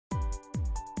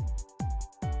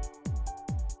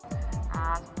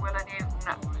as Willa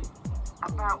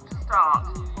about to start.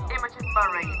 Imogen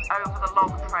Murray over the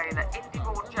log trailer. Indy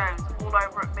Jones all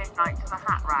over at midnight to the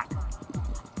hat rack.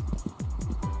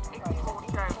 Indy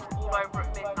Jones all over at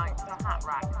midnight to the hat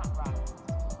rack.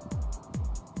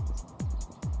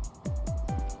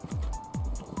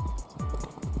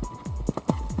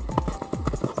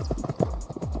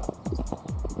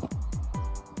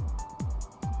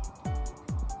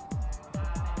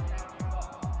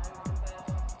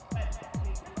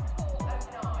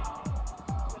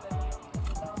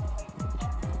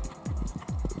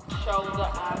 Shoulder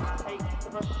and takes the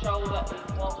brush shoulder in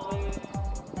one move.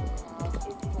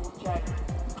 Eventful Life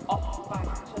off the bank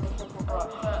to the triple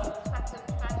brush. Second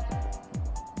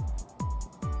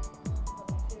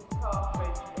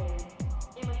cartridge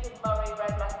in Imogen Murray,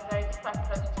 red letter day,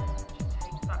 second. She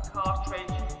takes that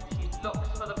cartridge, she looks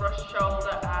for the brush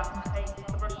shoulder and takes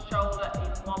the brush shoulder in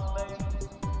one move.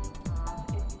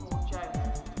 Eventful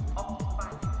Jones off the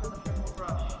bank to the triple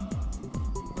brush.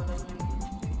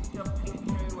 Jumping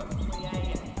through 3A.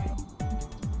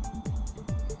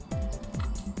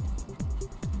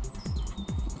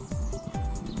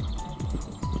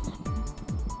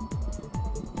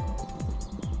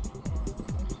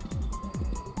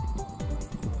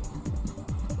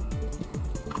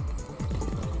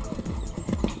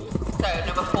 So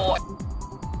number 4.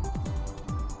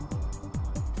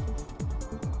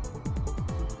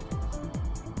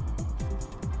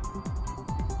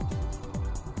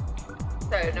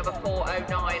 So number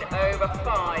 409 over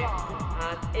 5,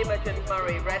 and Imogen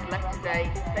Murray, red letter day,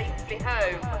 safely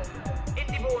home.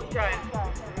 Indy Jones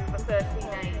over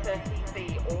 13A, 13B,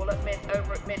 all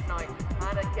over at midnight,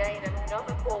 and again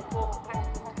another call for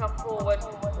competitors to come forward.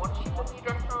 Once you've done your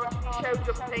dressage show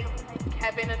jumping,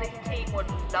 Kevin and his team would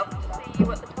love to see you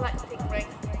at the collecting ring.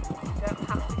 You don't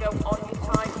have to go on your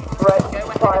time.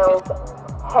 Eventful Trials,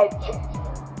 Hedge.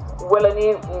 Willa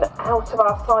Newton out of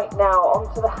our sight now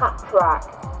onto the hat track.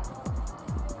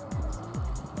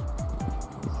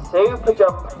 Super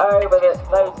jump over those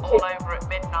two. All over at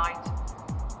midnight.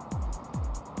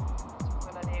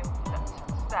 Willa Newton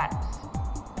steps.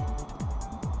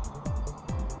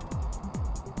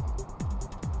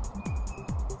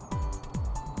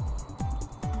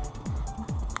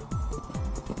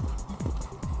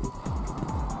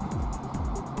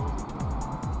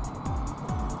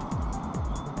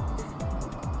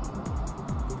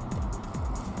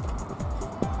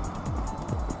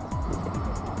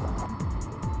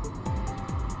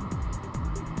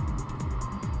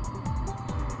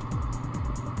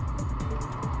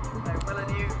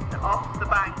 Off the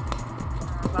bank,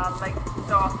 and our latest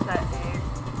starter is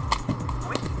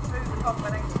Wicked Food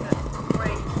combination at 3,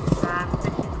 and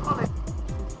this is Holly.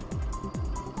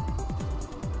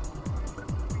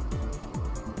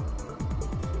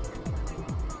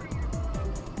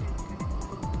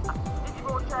 Indy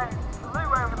Jones flew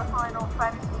over the final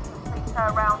fence, takes her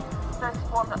around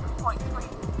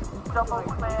 31.3, double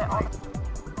clear on.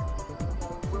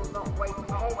 Will not wait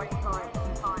time.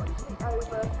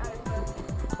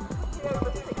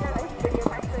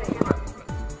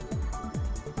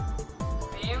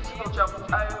 Beautiful jump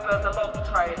over the log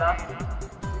trailer.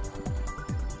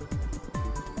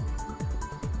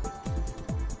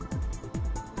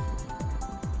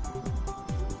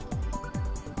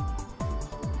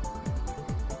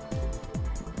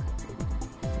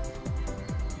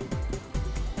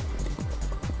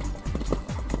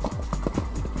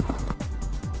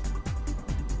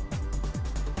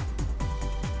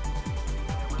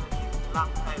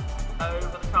 Over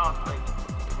the cartridge,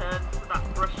 turns to that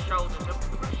brush shoulder, jumps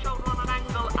the brush shoulder on an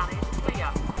angle and it's clear.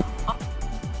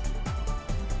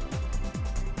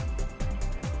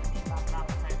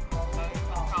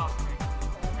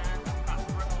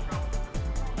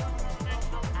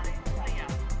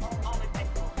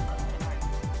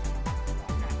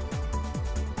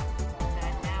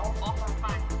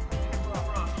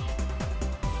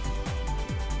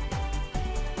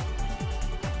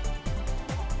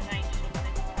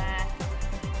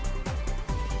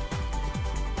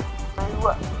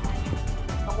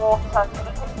 The water to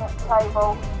the picnic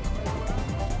table.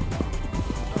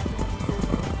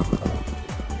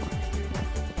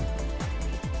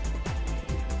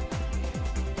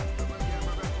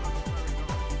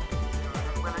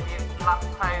 Willa Newton last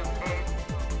home is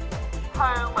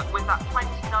home with that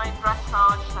 29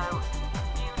 dressage, so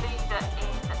new leader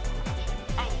in Division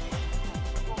 8,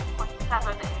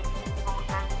 1.7